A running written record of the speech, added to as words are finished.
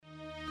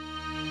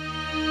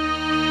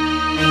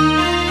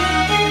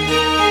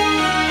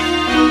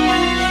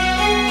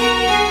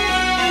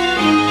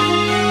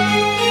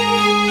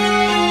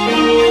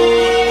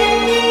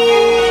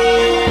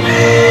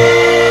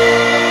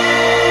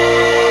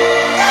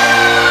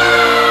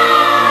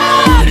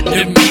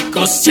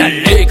siento se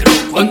alegro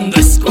cuando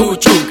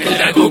escucho que el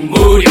dragón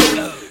murió.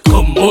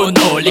 Como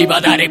no le iba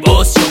a dar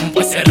emoción,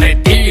 pues se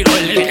retiró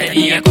el que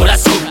tenía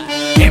corazón.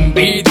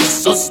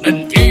 Envidiosos,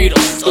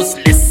 mentirosos,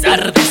 les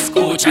arde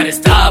escuchar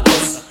esta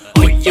voz.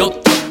 Hoy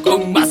otro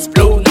con más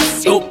flow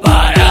nació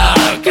para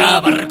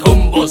acabar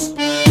con vos.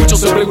 Muchos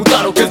se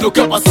preguntaron qué es lo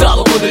que ha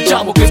pasado con el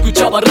chamo que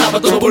escuchaba rap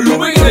a todo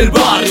volumen en el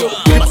barrio.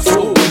 ¿Qué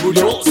pasó? Él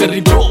murió, se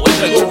rindió, el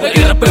dragón, la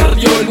guerra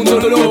perdió, el mundo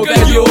no lo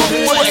cayó.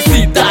 Pues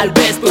sí, tal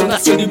vez, pero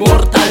nació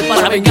inmortal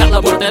para vengar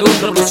la muerte de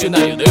un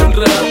revolucionario del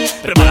rap.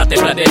 Prepárate,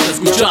 planeta, a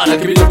escuchar a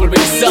que viene a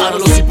pulverizar a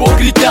los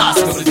hipócritas.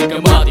 Sobre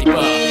D-Kmaty,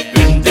 pa.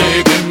 Gente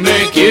que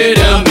me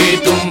quiere a mí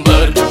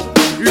tumbar,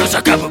 los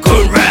acabo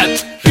con rap.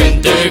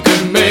 Gente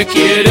que me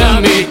quiere a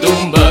mí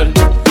tumbar,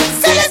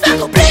 se les va a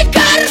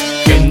complicar.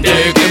 gente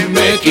que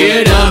me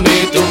quiere a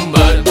mí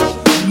tumbar,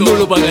 no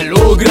lo van a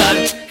lograr.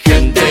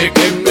 Gente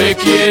que me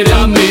quiere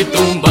a mí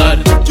tumbar,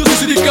 yo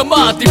soy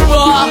D-Kmaty,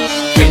 pa.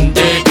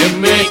 Gente que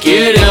me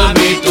quiere a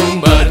mí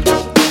tumbar,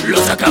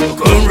 los acabo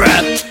con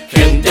rap.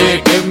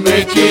 Gente que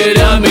me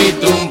quiere a mí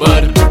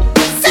tumbar,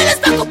 Se les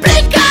va a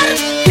complicar.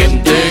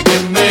 gente que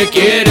me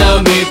quiere a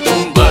mí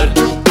tumbar,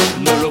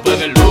 no lo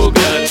van a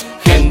lograr.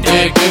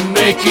 Gente que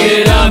me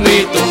quiere a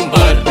mí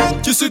tumbar,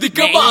 yo soy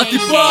D-Kmaty,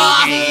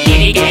 pa.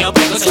 Lirigueo,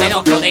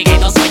 precursor, flow de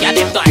gueto, soy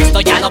adepto a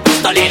esto, ya no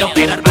pistolero.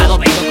 Pero armado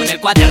vengo con el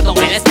cuaderno,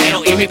 el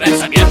espero y mi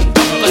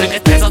pensamiento, con el que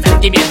expreso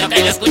sentimiento que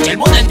lo escuche el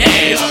mundo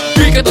entero.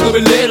 Pica todo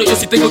velero, yo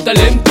sí tengo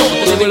talento.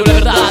 Te digo la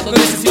verdad, no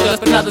necesito las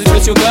perladas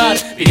impresionar.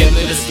 Pidiendo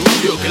en el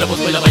estudio que la voz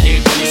me la vaya a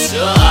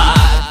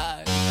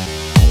ecualizar.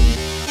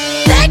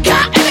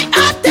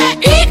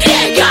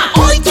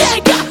 D-Kmaty, hoy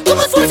llega con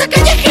más fuerza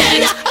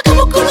callejera.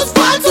 Acabo con los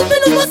falsos,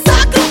 menos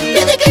masacro.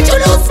 Viene que yo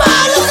los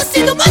malos,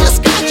 haciendo malos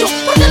cachos.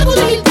 Porque algo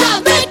de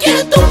humildad me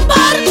quieren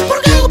tumbar.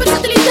 Porque algo de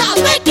versatilidad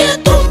me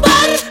quieren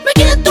tumbar. Me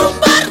quieren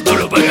tumbar, No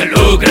lo van a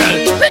lograr,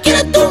 me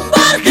quieren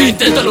tumbar.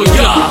 inténtalo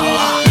ya.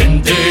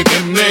 Gente que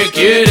me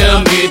quiere a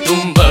mí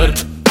tumbar,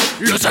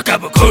 los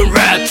acabo con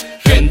rap.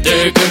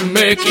 Gente que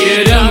me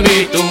quiere a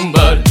mí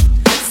tumbar,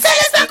 Se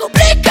les va a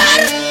complicar.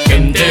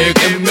 gente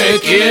que me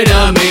quiere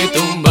a mí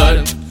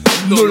tumbar,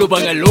 no lo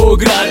van a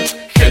lograr.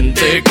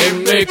 Gente que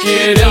me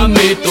quiere a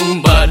mí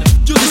tumbar,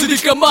 yo soy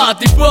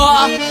D-Kmaty,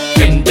 pa.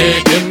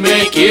 Gente que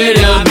me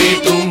quiere a mí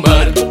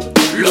tumbar,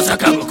 los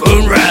acabo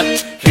con rap.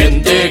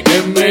 Gente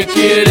que me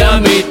quiere a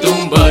mí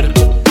tumbar,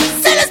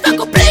 Se les va a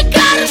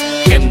complicar.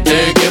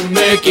 gente que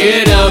me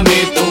quiere a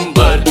mí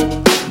tumbar,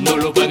 no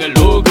lo van a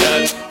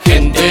lograr.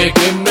 Gente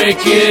que me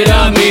quiere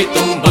a mí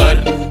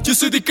tumbar, yo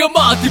soy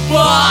D-Kmaty,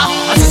 pa.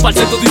 Haces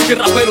falsetos, disque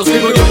raperos que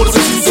no yo por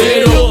ser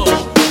sincero,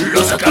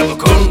 los acabo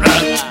con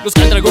rap. Los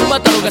que al dragón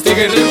mataron a este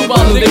guerrero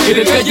va donde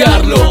quieren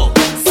callarlo.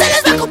 Se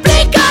les va a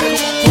complicar.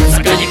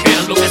 Fuerza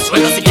callejeras lo que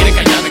suena, si quieren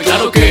callarme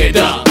claro que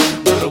da.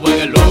 No lo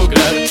van a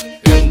lograr.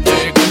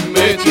 Gente que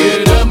me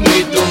quiere a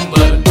mí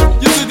tumbar,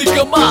 yo soy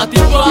D-Kmaty,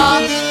 pa.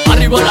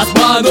 Arriba las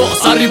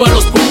manos, arriba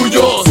los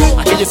puños,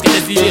 aquellos que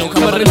decidieron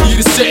jamás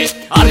rendirse.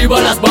 Arriba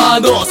las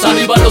manos,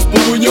 arriba los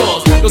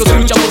puños, los que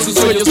luchan por sus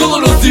sueños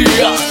todos los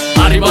días.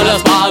 Arriba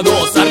las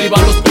manos, arriba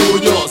los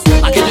puños,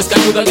 aquellos que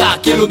ayudan a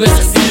quien lo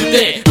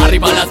necesite.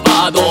 Arriba las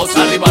manos,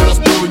 arriba los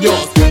puños,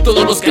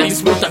 todos los que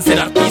disfrutan ser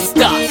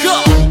artistas.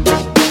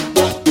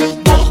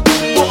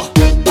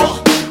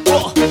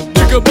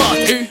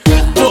 D-Kmaty,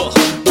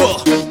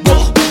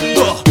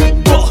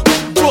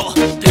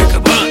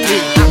 D-Kmaty,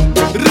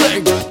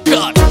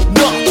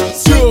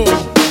 reencarnación.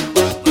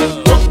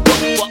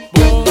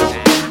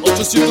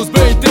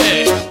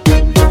 820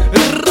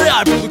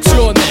 Real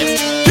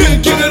Producciones.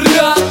 ¿Quién quiere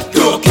rap?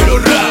 Yo quiero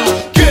rap.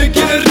 ¿Quién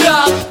quiere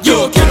rap?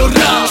 Yo quiero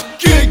rap.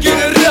 ¿Quién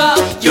quiere rap?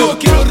 Yo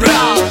quiero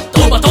rap.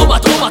 Toma, toma,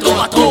 toma,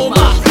 toma,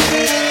 toma.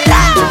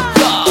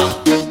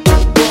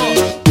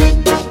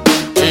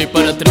 Y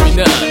para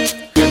terminar,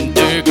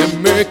 gente que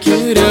me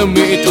quiere a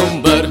mí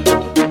tumbar.